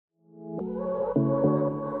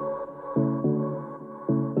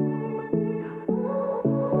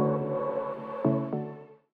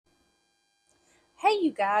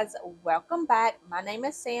you guys, welcome back. My name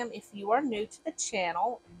is Sam. If you are new to the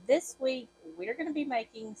channel, this week we're going to be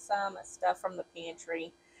making some stuff from the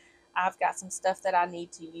pantry. I've got some stuff that I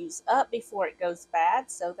need to use up before it goes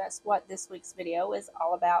bad, so that's what this week's video is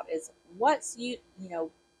all about, is what's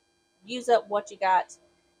use up what you got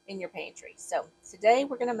in your pantry. So today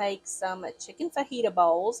we're going to make some chicken fajita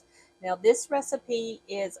bowls. Now this recipe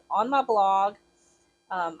is on my blog.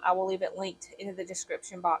 I will leave it linked in the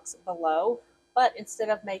description box below. But instead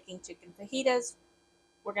of making chicken fajitas,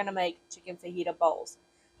 we're going to make chicken fajita bowls.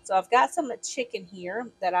 So I've got some chicken here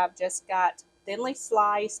that I've just got thinly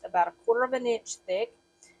sliced, about 1/4 inch thick.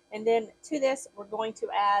 And then to this, we're going to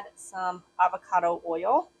add some avocado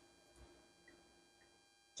oil,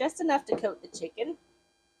 just enough to coat the chicken.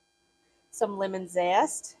 Some lemon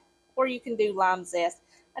zest, or you can do lime zest.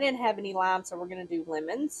 I didn't have any lime, so we're going to do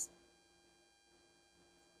lemons.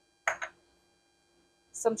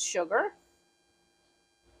 Some sugar.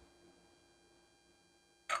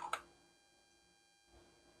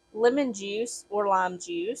 Lemon juice or lime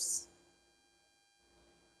juice.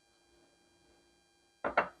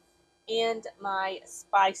 And my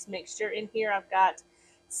spice mixture. In here I've got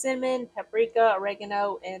cinnamon, paprika,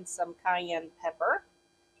 oregano, and some cayenne pepper.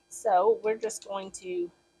 So we're just going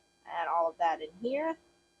to add all of that in here.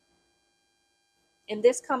 And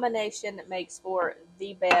this combination makes for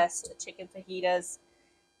the best chicken fajitas.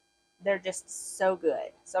 They're just so good.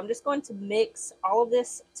 So I'm just going to mix all of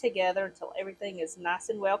this together until everything is nice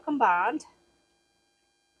and well combined.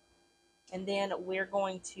 And then we're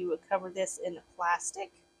going to cover this in plastic,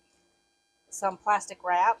 some plastic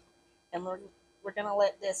wrap, and we're going to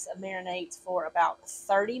let this marinate for about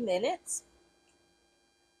 30 minutes.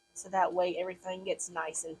 So that way everything gets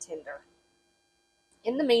nice and tender.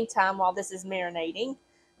 In the meantime, while this is marinating,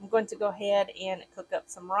 I'm going to go ahead and cook up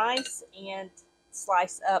some rice and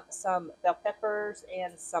slice up some bell peppers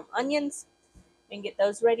and some onions and get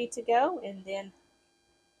those ready to go. And then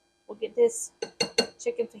we'll get this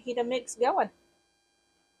chicken fajita mix going.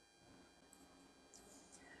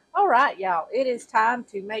 All right, y'all, it is time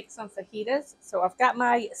to make some fajitas. So I've got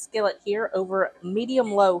my skillet here over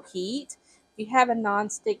medium-low heat. If you have a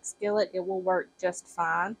non-stick skillet, it will work just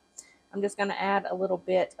fine. I'm just going to add a little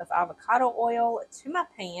bit of avocado oil to my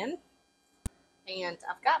pan. And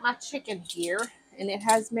I've got my chicken here, and it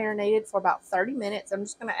has marinated for about 30 minutes. I'm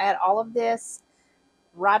just going to add all of this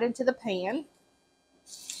right into the pan.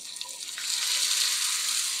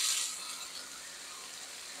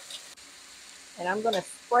 And I'm going to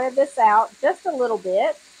spread this out just a little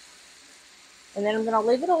bit. And then I'm going to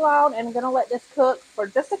leave it alone, and I'm going to let this cook for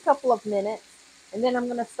just a couple of minutes. And then I'm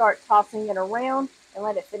going to start tossing it around and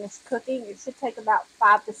let it finish cooking. It should take about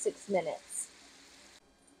 5 to 6 minutes.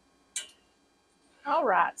 All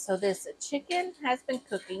right, so this chicken has been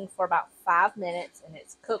cooking for about 5 minutes, and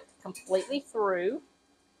it's cooked completely through.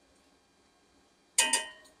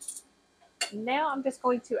 Now I'm just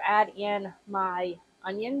going to add in my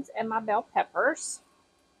onions and my bell peppers.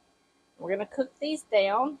 We're going to cook these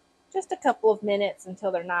down just a couple of minutes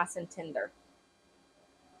until they're nice and tender.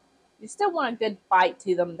 You still want a good bite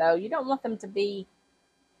to them, though. You don't want them to be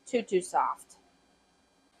too soft.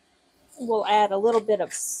 We'll add a little bit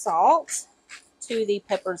of salt to the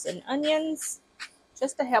peppers and onions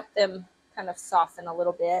just to help them kind of soften a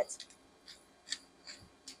little bit.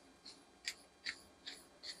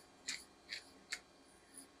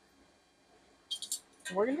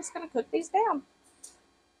 We're just going to cook these down.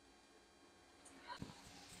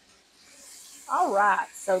 All right,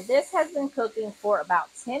 so this has been cooking for about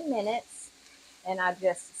 10 minutes, and I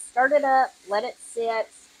just stirred it up, let it sit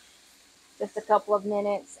just a couple of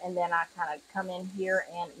minutes, and then I kind of come in here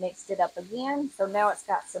and mixed it up again. So now it's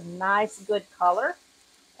got some nice good color,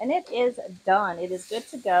 and it is done. It is good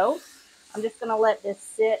to go. I'm just going to let this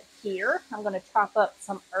sit here. I'm going to chop up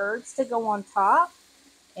some herbs to go on top,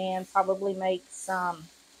 and probably make some,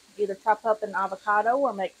 either chop up an avocado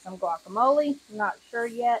or make some guacamole. I'm not sure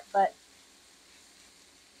yet, but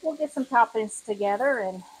we'll get some toppings together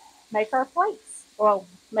and make our plates, or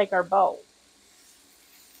make our bowl.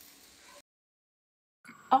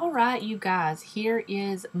 All right, you guys, here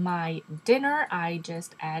is my dinner. I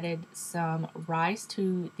just added some rice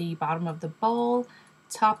to the bottom of the bowl,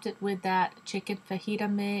 topped it with that chicken fajita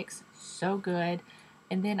mix, so good.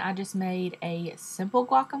 And then I just made a simple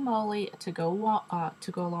guacamole to go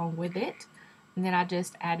along with it. And then I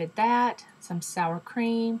just added that, some sour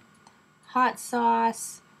cream, hot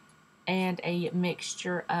sauce, and a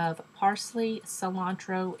mixture of parsley,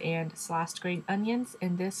 cilantro, and sliced green onions.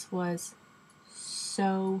 And this was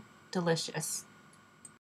so delicious.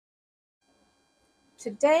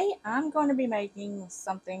 Today I'm going to be making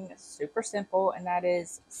something super simple, and that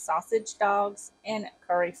is sausage dogs and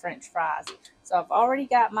curry french fries. So I've already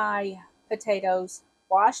got my potatoes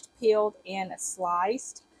washed, peeled, and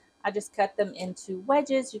sliced. I just cut them into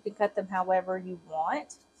wedges. You can cut them however you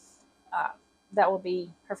want. Uh, that will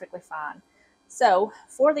be perfectly fine. So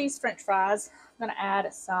for these french fries, I'm going to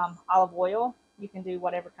add some olive oil. You can do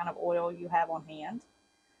whatever kind of oil you have on hand.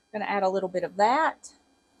 I'm going to add a little bit of that,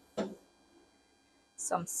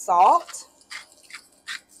 some salt,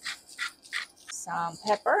 some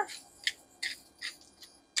pepper,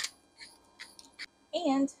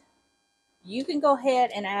 and you can go ahead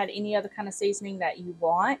and add any other kind of seasoning that you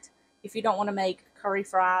want if you don't want to make curry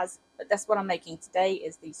fries. But that's what I'm making today,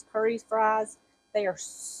 is these curry fries. They are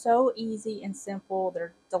so easy and simple.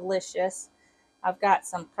 They're delicious. I've got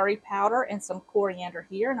some curry powder and some coriander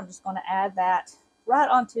here, and I'm just going to add that right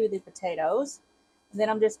onto the potatoes. And then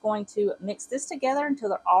I'm just going to mix this together until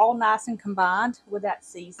they're all nice and combined with that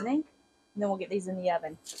seasoning. And then we'll get these in the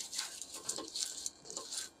oven.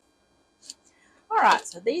 All right,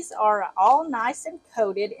 so these are all nice and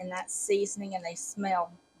coated in that seasoning, and they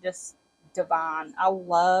smell just divine. I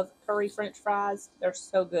love curry french fries. They're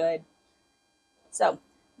so good. So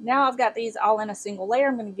now I've got these all in a single layer.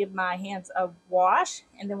 I'm going to give my hands a wash,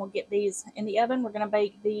 and then we'll get these in the oven. We're going to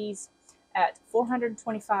bake these at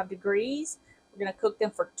 425 degrees. We're going to cook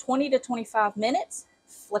them for 20 to 25 minutes.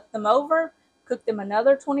 Flip them over, cook them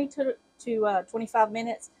another 20 to 25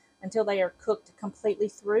 minutes until they are cooked completely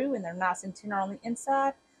through and they're nice and tender on the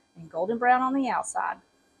inside and golden brown on the outside.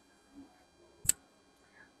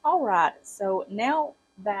 All right, so now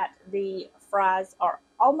that the fries are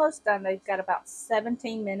almost done, they've got about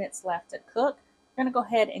 17 minutes left to cook. We're going to go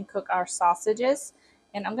ahead and cook our sausages,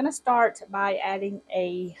 and I'm going to start by adding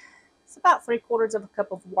it's about 3/4 of a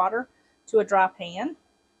cup of water to a dry pan.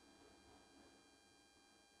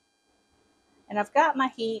 And I've got my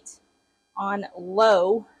heat on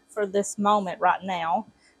low for this moment right now.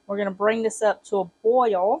 We're going to bring this up to a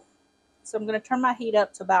boil. So I'm going to turn my heat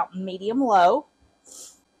up to about medium low.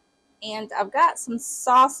 And I've got some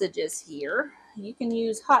sausages here. You can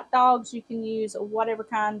use hot dogs. You can use whatever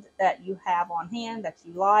kind that you have on hand that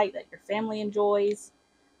you like, that your family enjoys.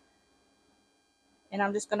 And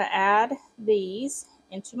I'm just going to add these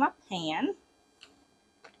into my pan.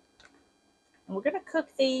 And we're going to cook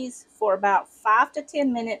these for about 5 to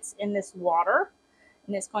 10 minutes in this water.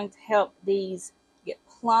 And it's going to help these get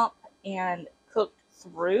plump and cooked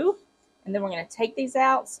through. And then we're going to take these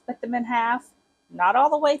out, split them in half, not all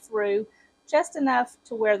the way through, just enough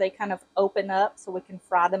to where they kind of open up so we can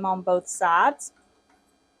fry them on both sides.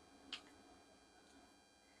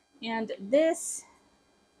 And this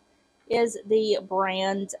is the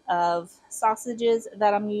brand of sausages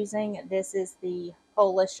that I'm using. This is the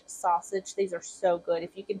Polish sausage. These are so good.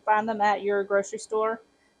 If you can find them at your grocery store,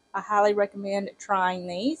 I highly recommend trying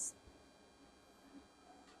these.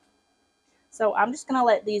 So I'm just going to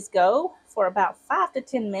let these go for about 5 to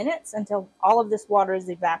 10 minutes until all of this water is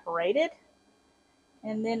evaporated.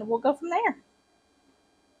 And then we'll go from there.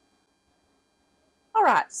 All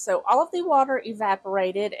right, so all of the water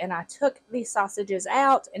evaporated, and I took these sausages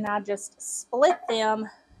out and I just split them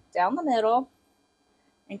down the middle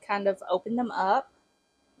and kind of open them up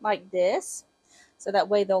like this. So that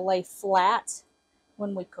way they'll lay flat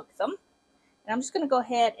when we cook them. And I'm just going to go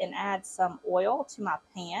ahead and add some oil to my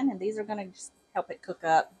pan, and these are going to just help it cook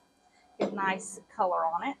up, get a nice color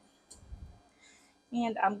on it.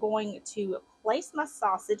 And I'm going to place my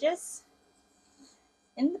sausages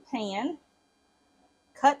in the pan,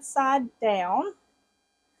 cut side down.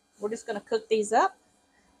 We're just going to cook these up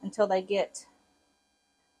until they get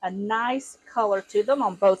a nice color to them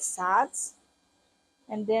on both sides.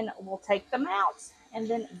 And then we'll take them out, and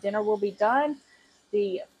then dinner will be done.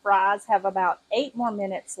 The fries have about 8 more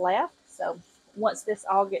minutes left. So once this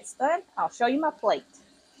all gets done, I'll show you my plate.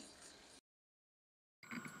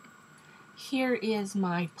 Here is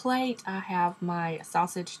my plate. I have my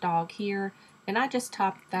sausage dog here, and I just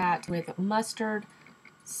topped that with mustard,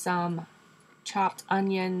 some chopped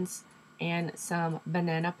onions, and some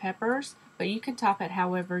banana peppers, but you can top it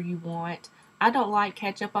however you want. I don't like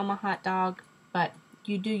ketchup on my hot dog, but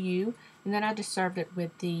you do you. And then I just served it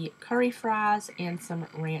with the curry fries and some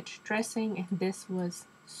ranch dressing, and this was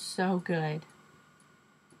so good.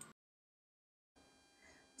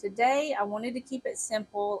 Today, I wanted to keep it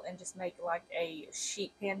simple and just make like a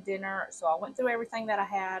sheet pan dinner. So I went through everything that I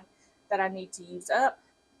had that I need to use up.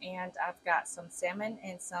 And I've got some salmon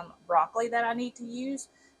and some broccoli that I need to use.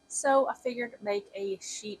 So I figured make a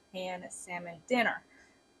sheet pan salmon dinner.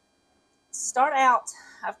 Start out,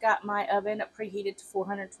 I've got my oven preheated to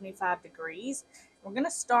 425 degrees. We're going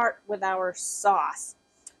to start with our sauce.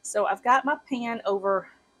 So I've got my pan over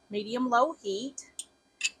medium-low heat,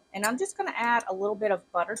 and I'm just going to add a little bit of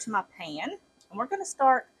butter to my pan, and we're going to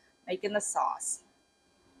start making the sauce.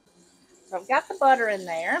 So I've got the butter in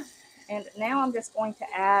there, and now I'm just going to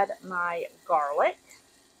add my garlic.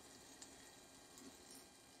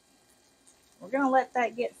 We're going to let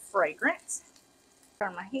that get fragrant.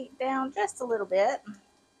 Turn my heat down just a little bit.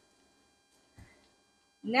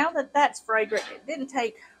 Now that that's fragrant, it didn't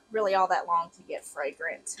take really all that long to get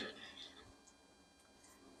fragrant.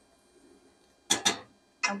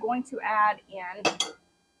 I'm going to add in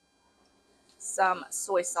some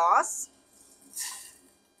soy sauce,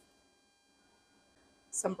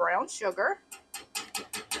 some brown sugar,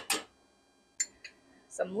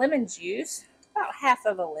 some lemon juice, about half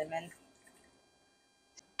of a lemon,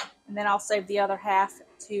 and then I'll save the other half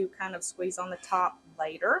to kind of squeeze on the top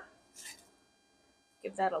later.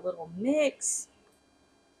 Give that a little mix,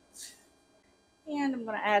 and I'm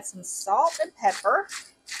going to add some salt and pepper.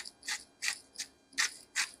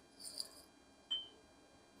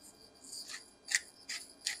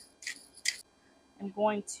 I'm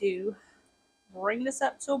going to bring this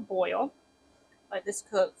up to a boil. Let this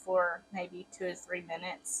cook for maybe 2 to 3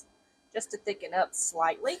 minutes just to thicken up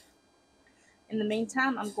slightly. In the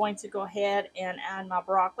meantime, I'm going to go ahead and add my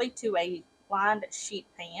broccoli to a lined sheet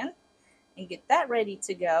pan and get that ready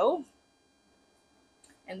to go.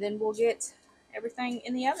 And then we'll get everything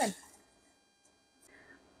in the oven.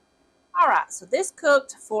 Alright, so this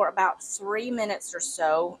cooked for about 3 minutes or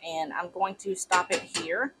so, and I'm going to stop it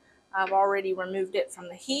here. I've already removed it from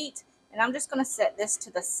the heat, and I'm just going to set this to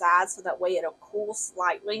the side so that way it'll cool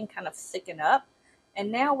slightly and kind of thicken up. And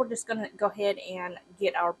now we're just going to go ahead and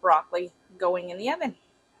get our broccoli going in the oven.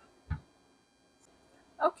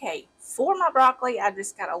 Okay, for my broccoli, I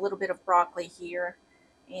just got a little bit of broccoli here,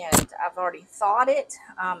 and I've already thawed it.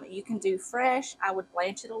 You can do fresh. I would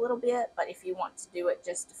blanch it a little bit, but if you want to do it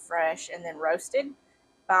just fresh and then roasted,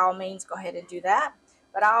 by all means, go ahead and do that.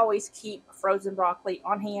 But I always keep frozen broccoli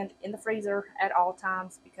on hand in the freezer at all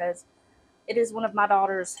times because it is one of my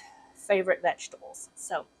daughter's favorite vegetables.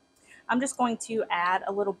 So I'm just going to add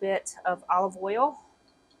a little bit of olive oil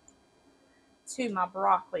to my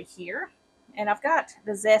broccoli here. And I've got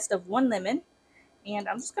the zest of 1 lemon, and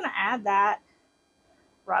I'm just going to add that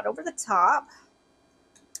right over the top.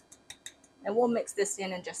 And we'll mix this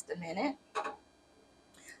in just a minute.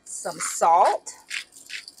 Some salt.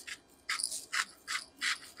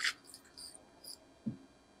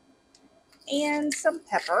 And some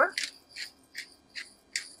pepper.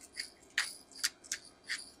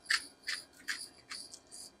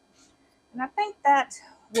 And I think that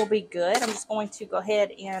will be good. I'm just going to go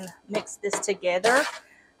ahead and mix this together.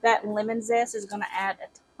 That lemon zest is going to add a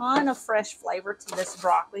ton of fresh flavor to this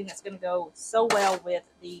broccoli, and it's going to go so well with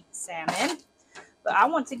the salmon. But I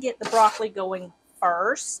want to get the broccoli going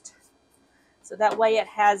first, so that way it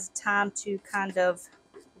has time to kind of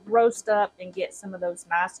roast up and get some of those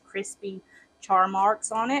nice crispy char marks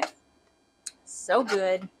on it. So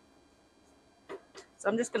good. So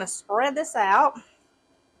I'm just going to spread this out,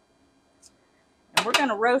 and we're going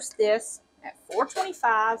to roast this at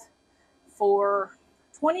 425 for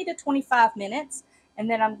 20 to 25 minutes, and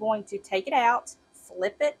then I'm going to take it out,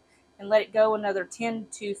 flip it, and let it go another 10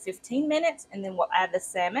 to 15 minutes, and then we'll add the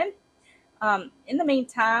salmon. In the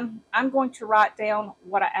meantime, I'm going to write down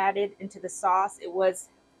what I added into the sauce. It was,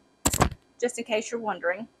 just in case you're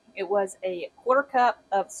wondering, it was a 1/4 cup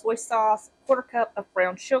of soy sauce, 1/4 cup of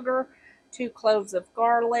brown sugar, 2 cloves of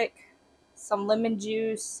garlic, some lemon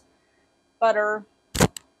juice, butter,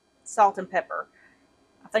 salt, and pepper.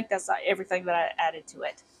 I think that's everything that I added to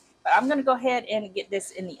it. But I'm going to go ahead and get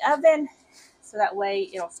this in the oven so that way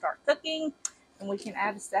it'll start cooking and we can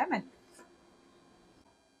add the salmon.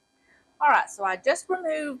 Alright, so I just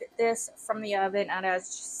removed this from the oven, and I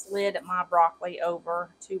just slid my broccoli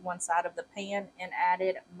over to one side of the pan and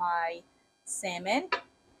added my salmon.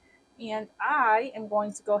 And I am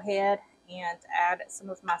going to go ahead and add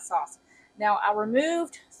some of my sauce. Now, I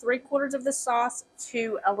removed 3/4 of the sauce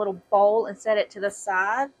to a little bowl and set it to the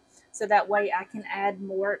side, so that way I can add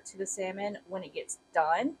more to the salmon when it gets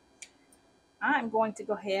done. I'm going to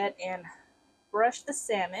go ahead and brush the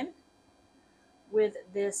salmon with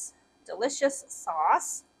this delicious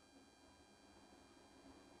sauce.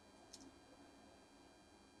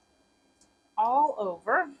 All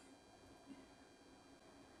over.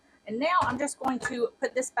 And now I'm just going to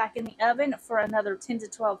put this back in the oven for another 10 to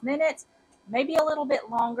 12 minutes, maybe a little bit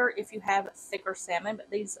longer if you have thicker salmon, but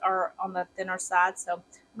these are on the thinner side, so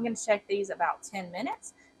I'm going to check these about 10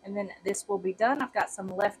 minutes, and then this will be done. I've got some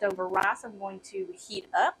leftover rice I'm going to heat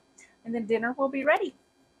up. and then dinner will be ready.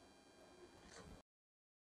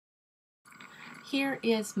 Here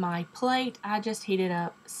is my plate. I just heated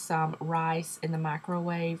up some rice in the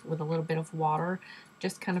microwave with a little bit of water,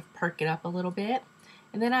 just kind of perk it up a little bit.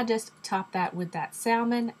 And then I just top that with that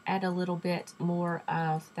salmon, add a little bit more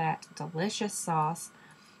of that delicious sauce,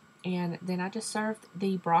 and then I just served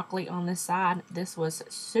the broccoli on the side. This was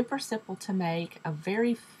super simple to make, a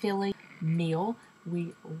very filling meal.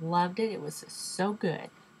 We loved it. It was so good.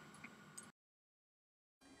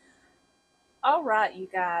 All right, you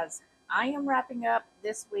guys, I am wrapping up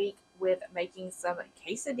this week with making some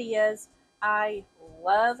quesadillas. I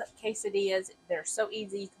love quesadillas. They're so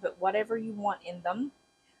easy. You can put whatever you want in them.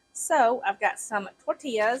 So I've got some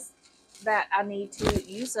tortillas that I need to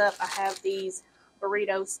use up. I have these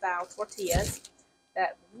burrito style tortillas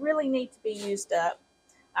that really need to be used up.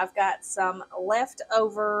 I've got some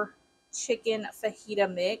leftover chicken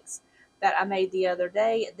fajita mix that I made the other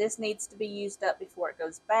day. This needs to be used up before it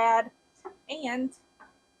goes bad. And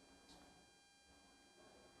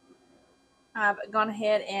I've gone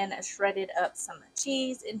ahead and shredded up some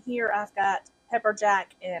cheese. And here I've got pepper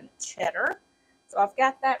jack and cheddar. So I've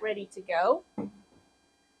got that ready to go.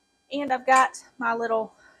 And I've got my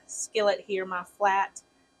little skillet here, my flat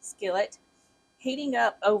skillet, heating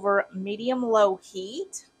up over medium-low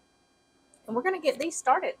heat. And we're going to get these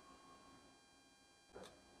started.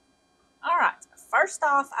 All right, first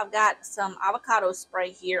off, I've got some avocado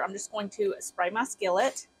spray here. I'm just going to spray my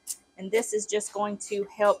skillet. And this is just going to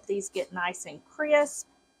help these get nice and crisp.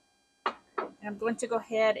 And I'm going to go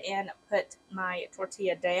ahead and put my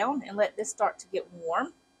tortilla down and let this start to get warm.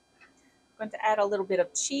 I'm going to add a little bit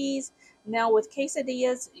of cheese. Now with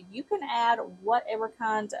quesadillas, you can add whatever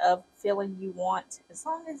kind of filling you want as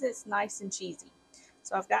long as it's nice and cheesy.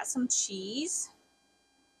 So I've got some cheese.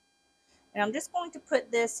 And I'm just going to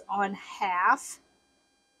put this on half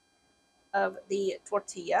of the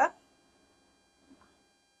tortilla.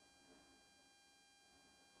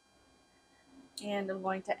 And I'm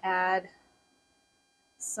going to add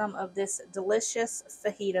some of this delicious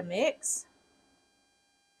fajita mix.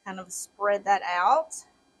 Kind of spread that out.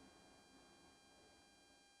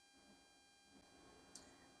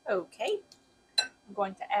 Okay, I'm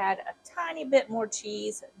going to add a tiny bit more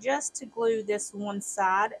cheese just to glue this one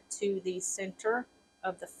side to the center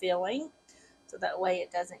of the filling, so that way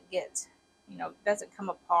it doesn't get, doesn't come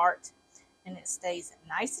apart and it stays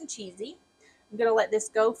nice and cheesy. I'm going to let this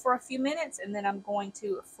go for a few minutes, and then I'm going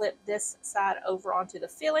to flip this side over onto the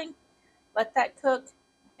filling, let that cook,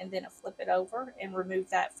 and then flip it over and remove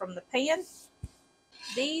that from the pan.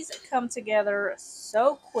 These come together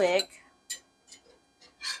so quick.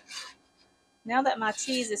 Now that my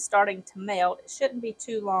cheese is starting to melt, it shouldn't be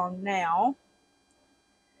too long now,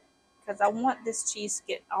 because I want this cheese to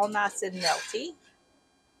get all nice and melty.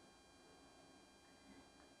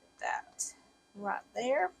 That right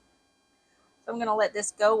there. So I'm going to let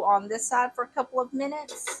this go on this side for a couple of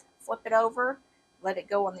minutes, flip it over, let it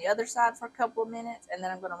go on the other side for a couple of minutes, and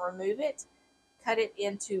then I'm going to remove it, cut it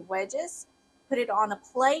into wedges, put it on a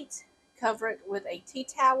plate, cover it with a tea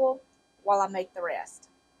towel while I make the rest.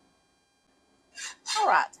 All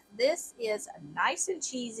right, this is nice and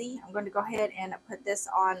cheesy. I'm going to go ahead and put this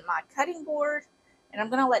on my cutting board, and I'm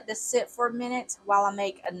going to let this sit for a minute while I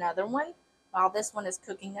make another one. While this one is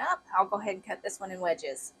cooking up, I'll go ahead and cut this one in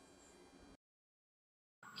wedges.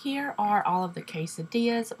 Here are all of the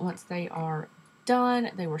quesadillas. Once they are done,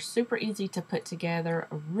 they were super easy to put together,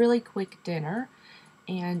 a really quick dinner.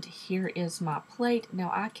 And here is my plate.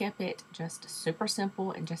 Now I kept it just super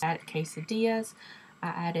simple and just added quesadillas. I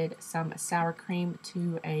added some sour cream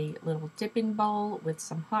to a little dipping bowl with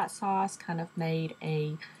some hot sauce, kind of made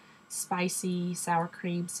a spicy sour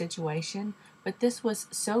cream situation. But this was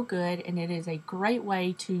so good, and it is a great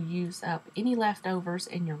way to use up any leftovers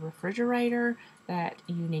in your refrigerator that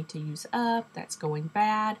you need to use up, that's going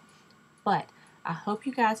bad. But I hope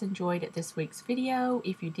you guys enjoyed this week's video.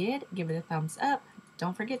 If you did, give it a thumbs up.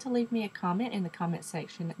 Don't forget to leave me a comment in the comment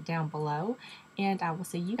section down below, and I will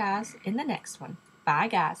see you guys in the next one. Bye,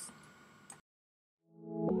 guys.